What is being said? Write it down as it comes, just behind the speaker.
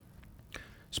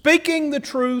Speaking the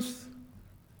truth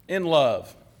in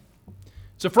love.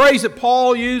 It's a phrase that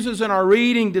Paul uses in our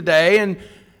reading today, and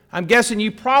I'm guessing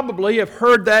you probably have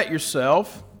heard that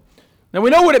yourself. Now we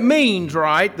know what it means,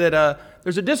 right? That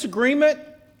there's a disagreement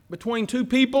between two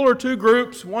people or two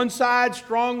groups. One side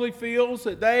strongly feels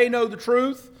that they know the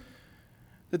truth,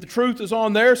 that the truth is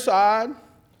on their side,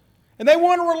 and they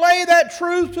want to relay that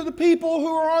truth to the people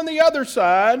who are on the other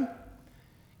side.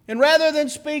 And rather than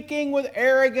speaking with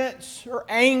arrogance or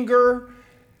anger,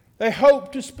 they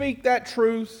hope to speak that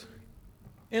truth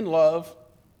in love.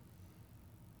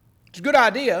 It's a good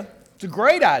idea. It's a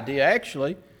great idea,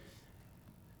 actually.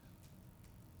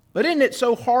 But isn't it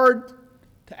so hard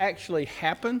to actually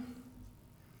happen?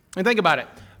 And think about it.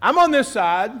 I'm on this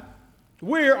side.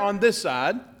 We're on this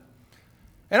side.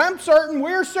 And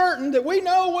we're certain that we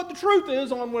know what the truth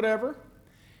is on whatever.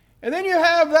 And then you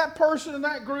have that person in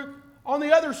that group on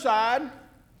the other side,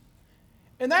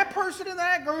 and that person in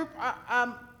that group,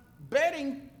 I'm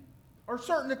betting, are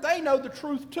certain that they know the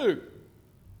truth too.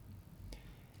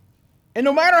 And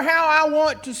no matter how I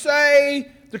want to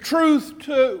say the truth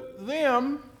to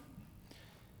them,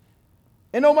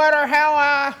 and no matter how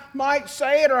I might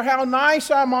say it or how nice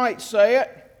I might say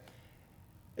it,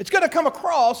 it's going to come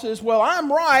across as, well,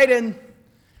 I'm right, and,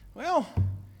 well,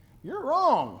 you're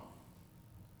wrong.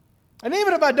 And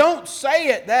even if I don't say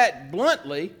it that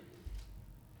bluntly,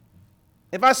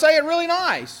 if I say it really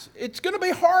nice, it's going to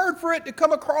be hard for it to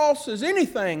come across as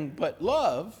anything but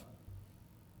love,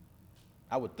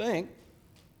 I would think.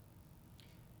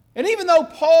 And even though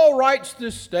Paul writes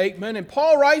this statement, and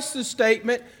Paul writes this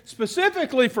statement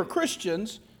specifically for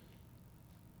Christians,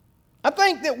 I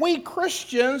think that we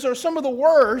Christians are some of the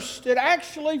worst at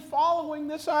actually following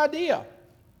this idea.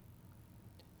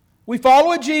 We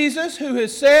follow a Jesus who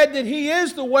has said that He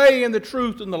is the way and the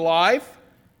truth and the life.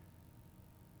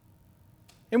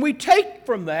 And we take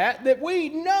from that we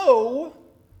know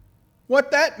what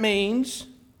that means,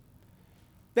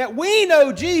 that we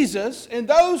know Jesus, and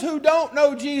those who don't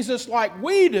know Jesus like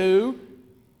we do,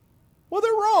 well,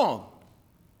 they're wrong.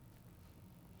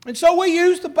 And so we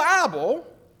use the Bible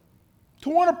to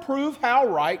want to prove how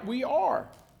right we are.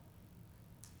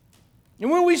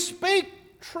 And when we speak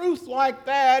truth like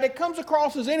that, it comes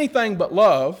across as anything but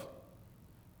love.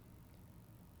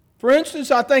 For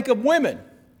instance, I think of women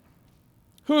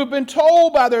who have been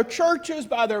told by their churches,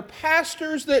 by their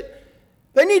pastors, that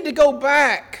they need to go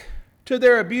back to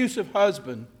their abusive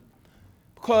husband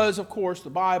because, of course, the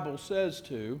Bible says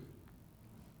to.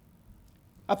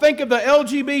 I think of the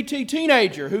LGBT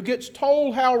teenager who gets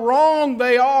told how wrong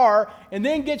they are and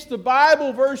then gets the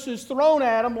Bible verses thrown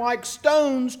at them like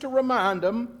stones to remind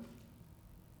them.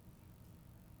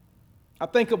 I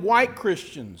think of white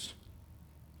Christians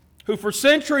who for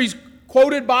centuries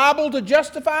quoted Bible to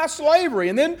justify slavery.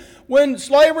 And then when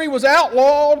slavery was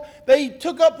outlawed, they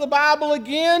took up the Bible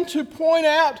again to point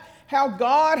out how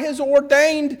God has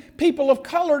ordained people of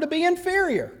color to be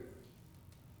inferior.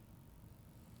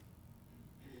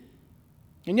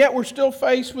 And yet we're still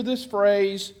faced with this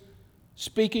phrase,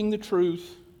 speaking the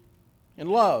truth in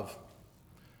love.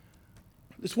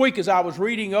 This week as I was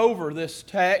reading over this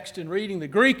text and reading the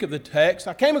Greek of the text,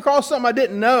 I came across something I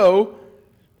didn't know.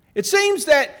 It seems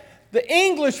that the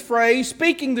English phrase,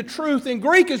 speaking the truth, in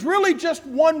Greek is really just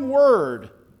one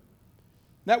word.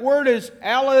 That word is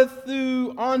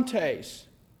aletheuontes.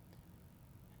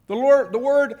 The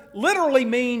word literally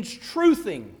means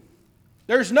truthing.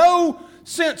 There's no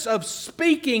sense of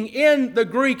speaking in the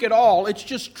Greek at all. It's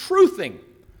just truthing.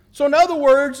 So in other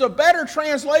words, a better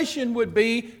translation would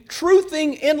be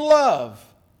truthing in love.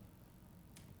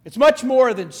 It's much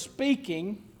more than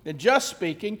speaking, than just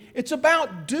speaking. It's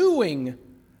about doing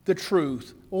the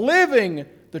truth, living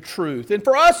the truth. And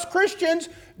for us Christians,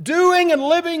 doing and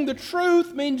living the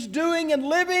truth means doing and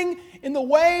living in the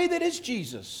way that is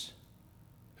Jesus,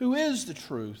 who is the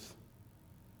truth.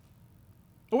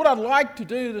 But what I'd like to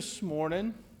do this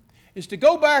morning is to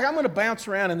go back. I'm going to bounce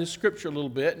around in this scripture a little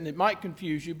bit, and it might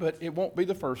confuse you, but it won't be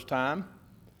the first time.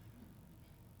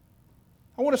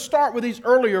 I want to start with these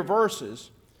earlier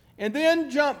verses and then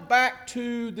jump back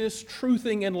to this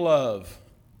truthing in love.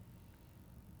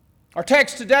 Our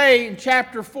text today in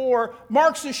chapter 4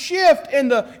 marks a shift in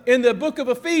the book of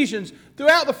Ephesians.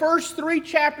 Throughout the first 3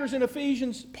 chapters in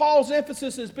Ephesians, Paul's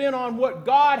emphasis has been on what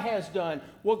God has done,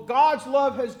 what God's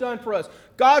love has done for us.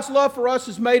 God's love for us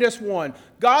has made us one.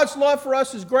 God's love for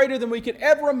us is greater than we could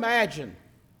ever imagine.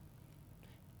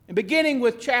 And beginning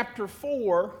with chapter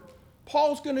 4,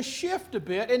 Paul's going to shift a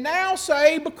bit and now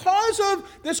say, because of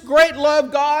this great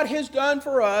love God has done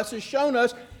for us, has shown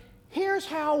us, here's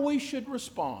how we should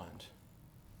respond.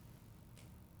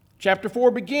 Chapter 4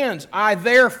 begins, I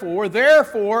therefore,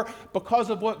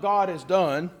 because of what God has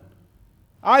done,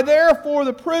 I therefore,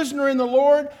 the prisoner in the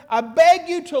Lord, I beg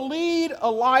you to lead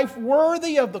a life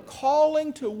worthy of the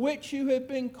calling to which you have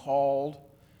been called.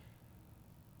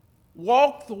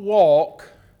 Walk the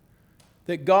walk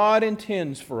that God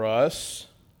intends for us.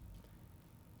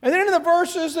 And then in the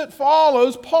verses that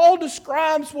follows, Paul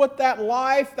describes what that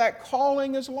life, that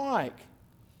calling is like.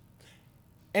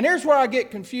 And here's where I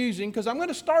get confusing, because I'm going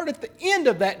to start at the end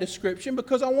of that description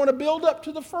because I want to build up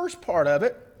to the first part of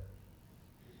it.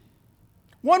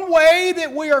 One way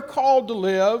that we are called to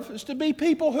live is to be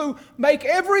people who make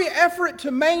every effort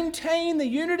to maintain the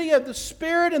unity of the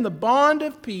Spirit and the bond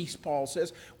of peace, Paul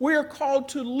says. We are called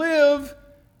to live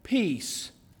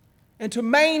peace and to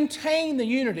maintain the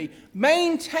unity.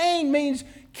 Maintain means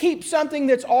keep something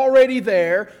that's already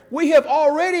there. We have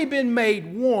already been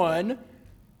made one.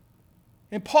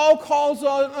 And Paul calls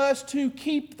on us to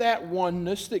keep that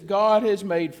oneness that God has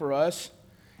made for us.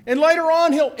 And later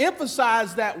on, he'll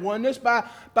emphasize that oneness by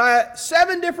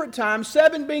 7 different times,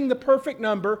 7 being the perfect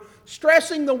number,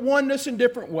 stressing the oneness in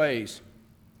different ways.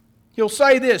 He'll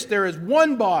say this, there is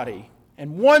one body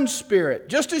and one Spirit,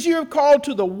 just as you have called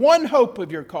to the one hope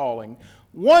of your calling,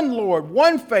 one Lord,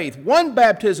 one faith, one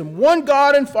baptism, one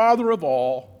God and Father of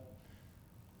all.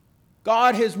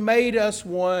 God has made us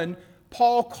one.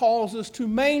 Paul calls us to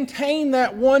maintain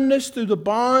that oneness through the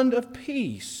bond of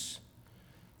peace.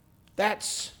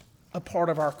 That's a part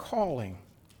of our calling.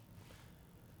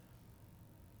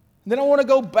 And then I want to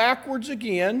go backwards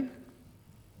again,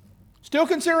 still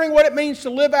considering what it means to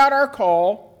live out our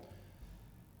call.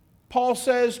 Paul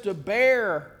says to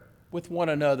bear with one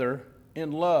another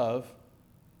in love.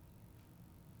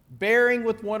 Bearing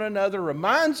with one another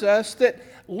reminds us that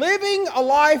living a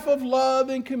life of love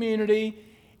and community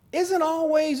isn't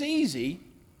always easy,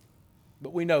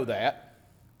 but we know that.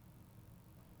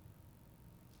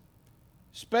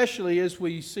 Especially as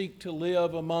we seek to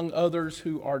live among others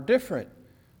who are different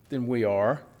than we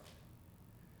are.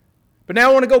 But now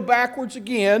I want to go backwards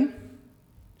again,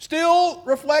 still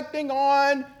reflecting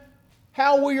on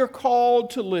how we are called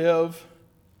to live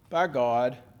by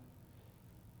God.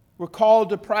 We're called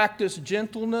to practice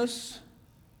gentleness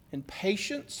and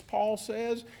patience, Paul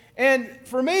says. And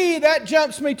for me, that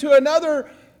jumps me to another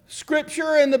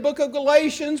scripture in the book of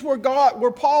Galatians where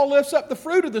Paul lifts up the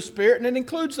fruit of the Spirit, and it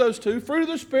includes those 2. Fruit of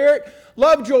the Spirit,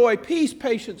 love, joy, peace,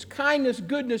 patience, kindness,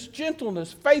 goodness,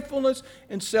 gentleness, faithfulness,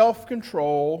 and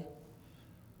self-control.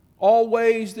 All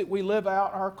ways that we live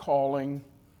out our calling.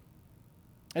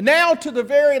 And now to the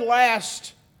very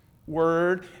last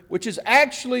word, which is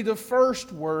actually the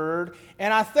first word.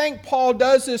 And I think Paul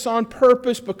does this on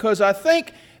purpose because I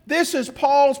think this is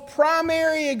Paul's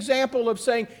primary example of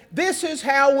saying this is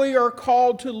how we are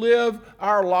called to live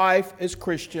our life as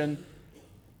Christian.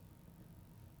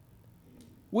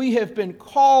 We have been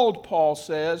called, Paul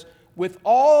says, with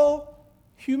all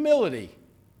humility.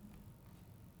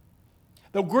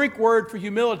 The Greek word for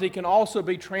humility can also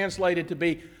be translated to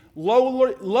be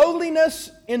lowliness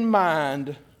in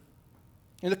mind.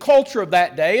 In the culture of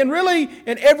that day, and really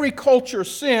in every culture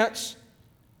since,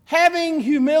 having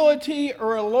humility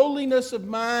or a lowliness of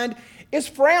mind is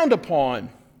frowned upon.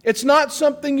 It's not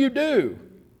something you do.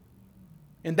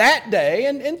 In that day,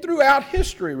 and throughout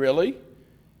history really,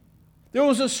 there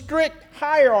was a strict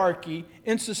hierarchy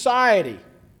in society.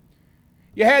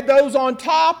 You had those on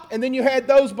top, and then you had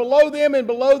those below them, and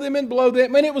below them, and below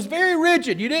them, and it was very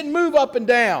rigid. You didn't move up and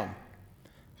down.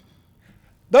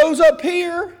 Those up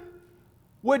here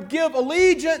would give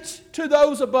allegiance to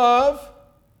those above,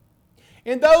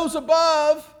 and those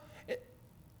above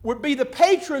would be the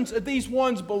patrons of these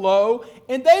ones below,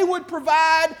 and they would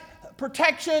provide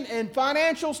protection and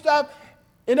financial stuff.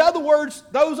 In other words,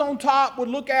 those on top would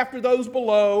look after those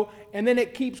below, and then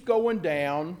it keeps going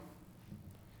down.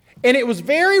 And it was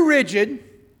very rigid,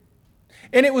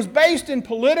 and it was based in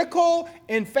political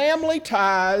and family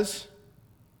ties.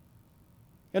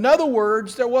 In other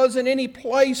words, there wasn't any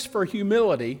place for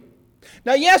humility.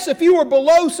 Now, yes, if you were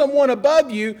below someone above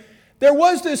you, there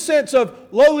was this sense of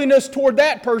lowliness toward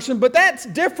that person, but that's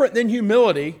different than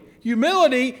humility.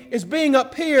 Humility is being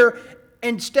up here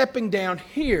and stepping down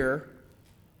here,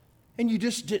 and you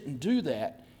just didn't do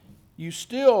that. You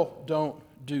still don't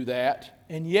do that,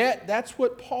 and yet that's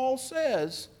what Paul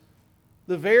says.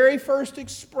 The very first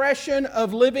expression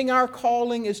of living our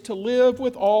calling is to live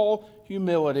with all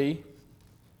humility.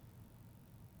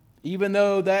 Even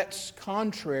though that's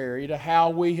contrary to how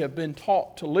we have been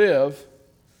taught to live.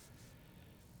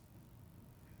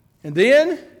 And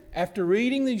then, after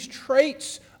reading these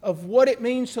traits of what it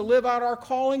means to live out our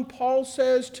calling, Paul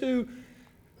says to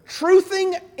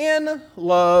truthing in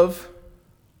love,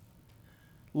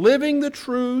 living the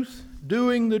truth,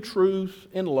 doing the truth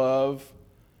in love.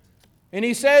 And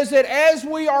he says that as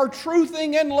we are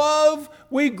truthing in love,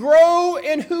 we grow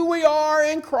in who we are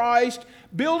in Christ,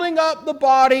 building up the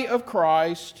body of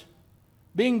Christ,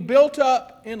 being built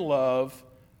up in love.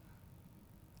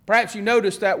 Perhaps you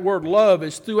notice that word love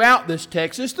is throughout this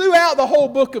text. It's throughout the whole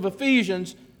book of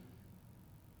Ephesians.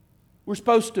 We're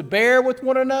supposed to bear with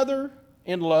one another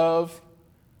in love.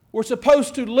 We're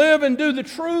supposed to live and do the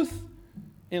truth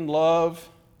in love.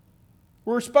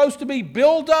 We're supposed to be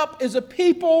built up as a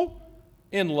people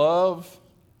in love.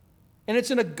 And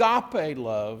it's an agape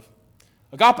love.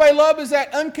 Agape love is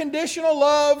that unconditional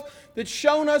love that's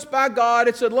shown us by God.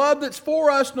 It's a love that's for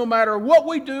us no matter what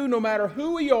we do, no matter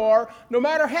who we are, no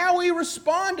matter how we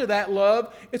respond to that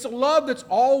love. It's a love that's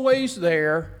always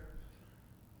there.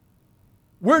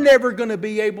 We're never going to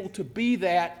be able to be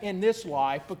that in this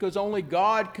life because only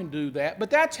God can do that. But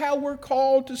that's how we're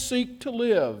called to seek to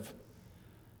live.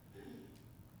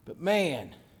 But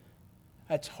man,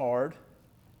 that's hard.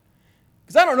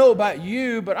 Because I don't know about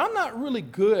you, but I'm not really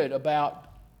good about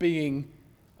being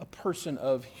a person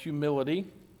of humility.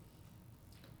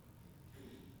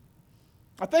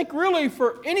 I think really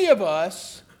for any of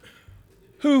us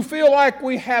who feel like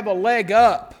we have a leg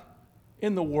up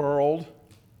in the world,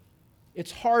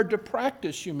 it's hard to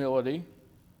practice humility.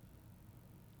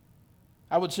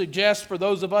 I would suggest for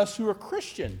those of us who are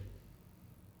Christian,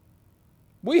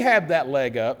 we have that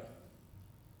leg up.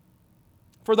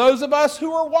 For those of us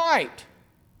who are white,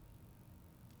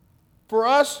 for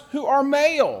us who are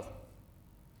male,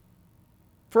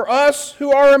 for us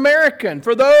who are American,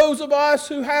 for those of us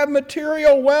who have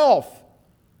material wealth,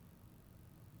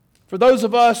 for those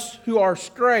of us who are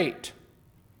straight.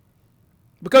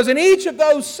 Because in each of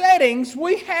those settings,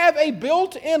 we have a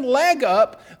built-in leg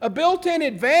up, a built-in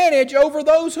advantage over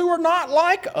those who are not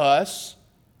like us.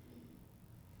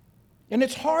 And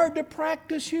it's hard to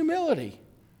practice humility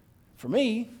for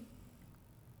me.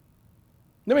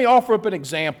 Let me offer up an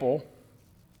example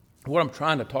of what I'm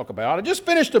trying to talk about. I just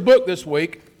finished a book this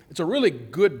week. It's a really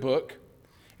good book.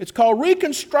 It's called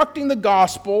Reconstructing the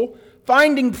Gospel,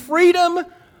 Finding Freedom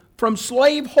from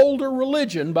Slaveholder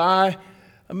Religion by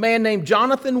a man named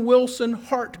Jonathan Wilson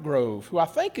Hartgrove, who I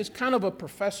think is kind of a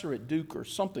professor at Duke or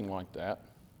something like that.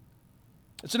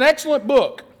 It's an excellent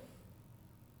book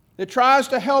that tries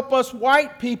to help us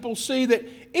white people see that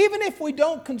even if we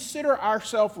don't consider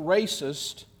ourselves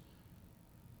racist,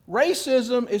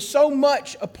 racism is so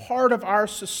much a part of our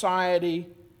society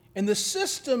and the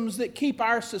systems that keep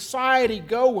our society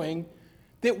going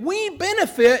that we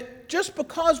benefit just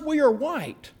because we are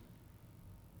white.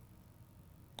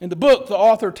 In the book, the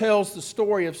author tells the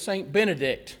story of St.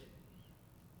 Benedict.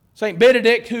 St.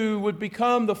 Benedict, who would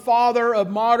become the father of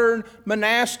modern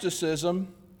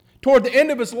monasticism. Toward the end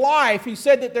of his life, he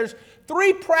said that there's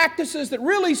 3 practices that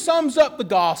really sums up the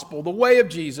gospel, the way of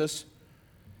Jesus.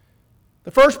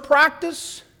 The first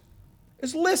practice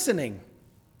is listening.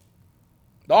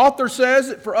 The author says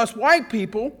that for us white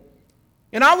people,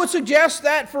 and I would suggest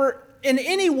that for in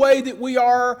any way that we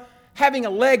are having a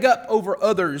leg up over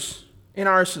others in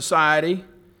our society,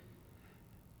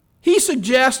 he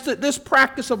suggests that this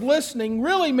practice of listening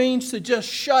really means to just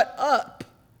shut up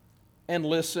and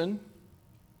listen.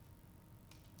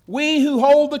 We who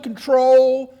hold the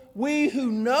control, we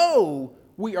who know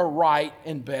we are right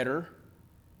and better,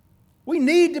 we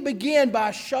need to begin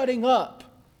by shutting up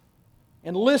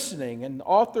and listening. And the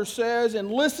author says, and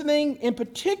listening in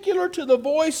particular to the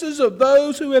voices of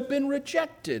those who have been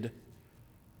rejected.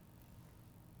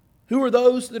 Who are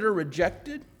those that are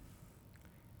rejected?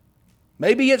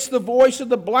 Maybe it's the voice of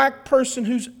the black person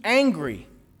who's angry.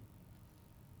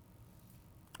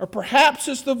 Or perhaps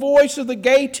it's the voice of the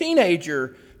gay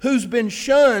teenager who's been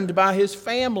shunned by his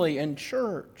family and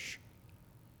church.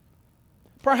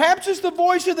 Perhaps it's the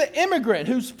voice of the immigrant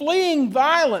who's fleeing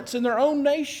violence in their own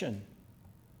nation.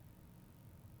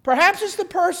 Perhaps it's the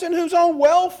person who's on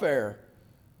welfare,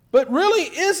 but really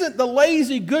isn't the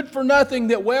lazy, good-for-nothing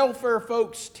that welfare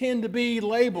folks tend to be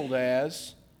labeled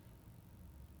as.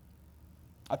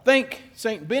 I think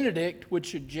St. Benedict would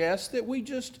suggest that we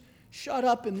just shut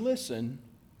up and listen.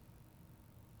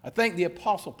 I think the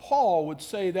Apostle Paul would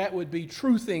say that would be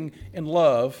truthing in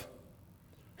love.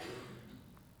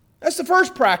 That's the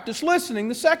first practice, listening.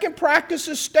 The second practice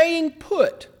is staying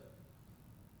put.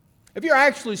 If you're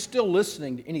actually still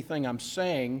listening to anything I'm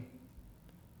saying,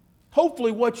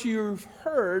 hopefully what you've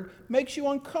heard makes you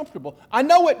uncomfortable. I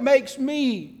know it makes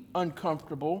me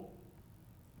uncomfortable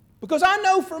because I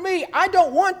know for me, I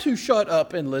don't want to shut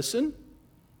up and listen.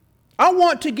 I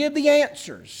want to give the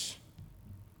answers.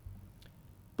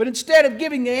 But instead of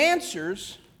giving the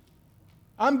answers,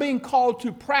 I'm being called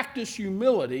to practice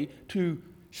humility, to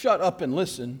shut up and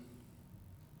listen.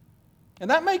 And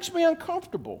that makes me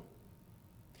uncomfortable.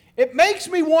 It makes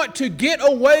me want to get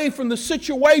away from the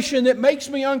situation that makes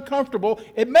me uncomfortable.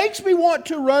 It makes me want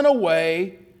to run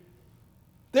away.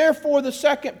 Therefore, the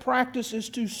second practice is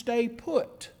to stay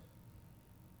put.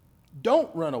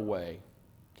 Don't run away.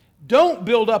 Don't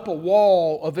build up a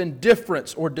wall of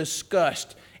indifference or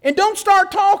disgust. And don't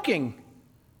start talking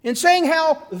and saying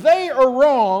how they are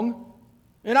wrong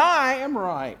and I am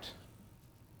right.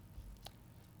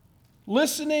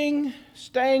 Listening,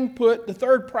 staying put. The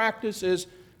third practice is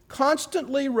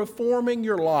constantly reforming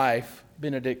your life,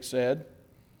 Benedict said.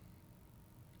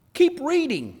 Keep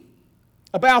reading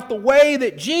about the way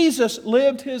that Jesus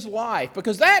lived his life,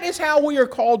 because that is how we are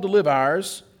called to live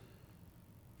ours.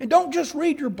 And don't just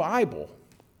read your Bible.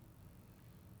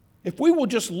 If we will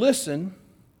just listen,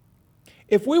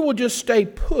 if we will just stay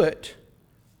put,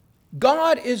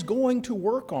 God is going to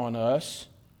work on us.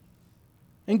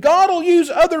 And God will use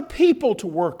other people to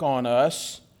work on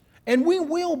us. And we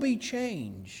will be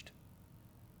changed.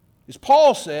 As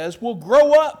Paul says, we'll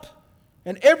grow up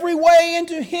in every way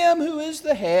into Him who is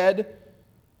the head,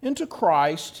 into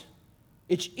Christ.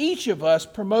 It's each of us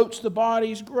promotes the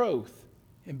body's growth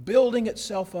and building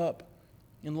itself up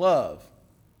in love.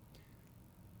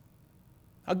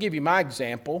 I'll give you my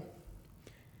example.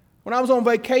 When I was on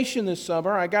vacation this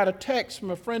summer, I got a text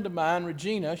from a friend of mine,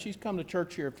 Regina. She's come to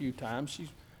church here a few times. She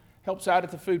helps out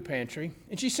at the food pantry.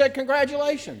 And she said,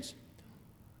 "Congratulations."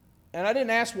 And I didn't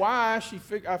ask why.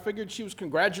 I figured she was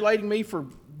congratulating me for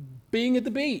being at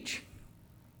the beach.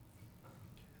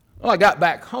 Well, I got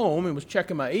back home and was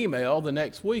checking my email the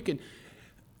next week. And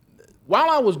while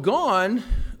I was gone,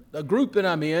 a group that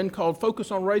I'm in called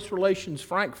Focus on Race Relations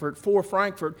Frankfurt, for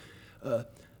Frankfurt,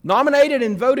 nominated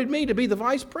and voted me to be the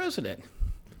vice president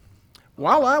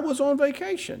while I was on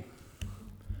vacation.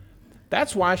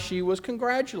 That's why she was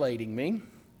congratulating me.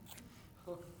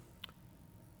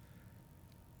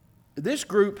 This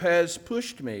group has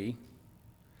pushed me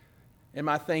in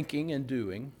my thinking and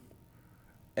doing.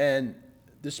 And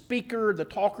the speaker, the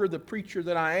talker, the preacher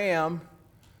that I am,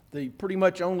 the pretty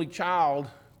much only child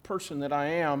person that I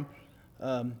am,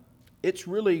 it's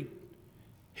really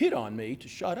hit on me to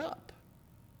shut up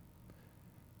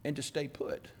and to stay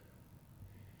put.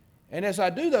 And as I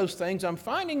do those things, I'm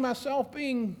finding myself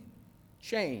being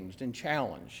changed and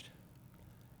challenged.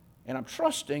 And I'm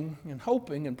trusting and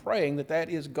hoping and praying that that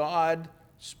is God's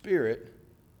Spirit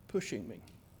pushing me.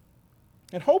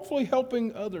 And hopefully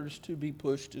helping others to be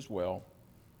pushed as well.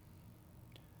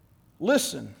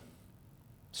 Listen.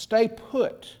 Stay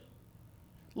put.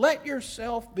 Let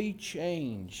yourself be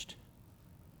changed.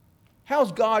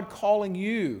 How's God calling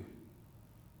you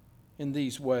in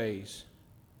these ways?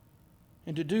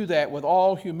 And to do that with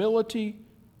all humility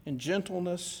and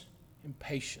gentleness and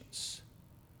patience.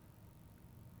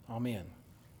 Amen.